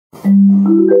Hey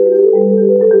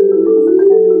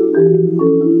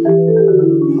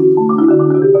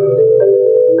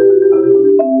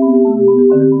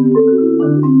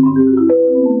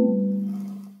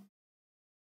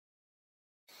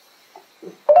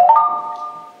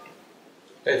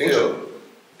Theodor,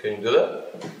 can you do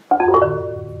that?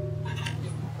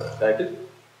 Type it.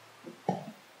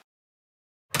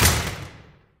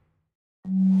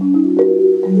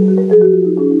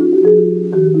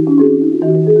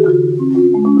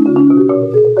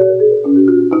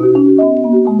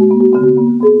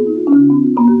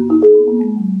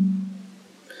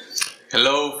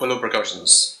 Hello fellow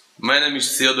percussionists, my name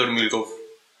is Theodor Milkov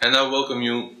and I welcome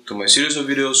you to my series of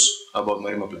videos about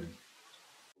marimba playing.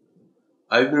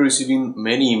 I've been receiving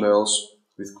many emails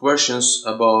with questions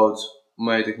about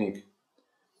my technique.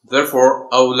 Therefore,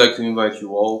 I would like to invite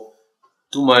you all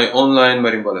to my online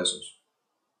marimba lessons.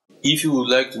 If you would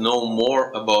like to know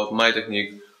more about my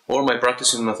technique or my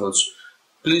practicing methods,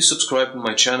 please subscribe to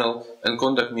my channel and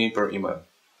contact me per email.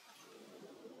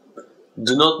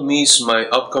 Do not miss my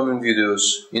upcoming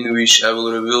videos in which I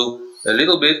will reveal a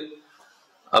little bit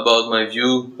about my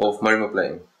view of marimba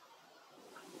playing.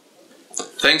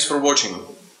 Thanks for watching.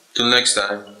 Till next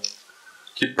time,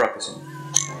 keep practicing.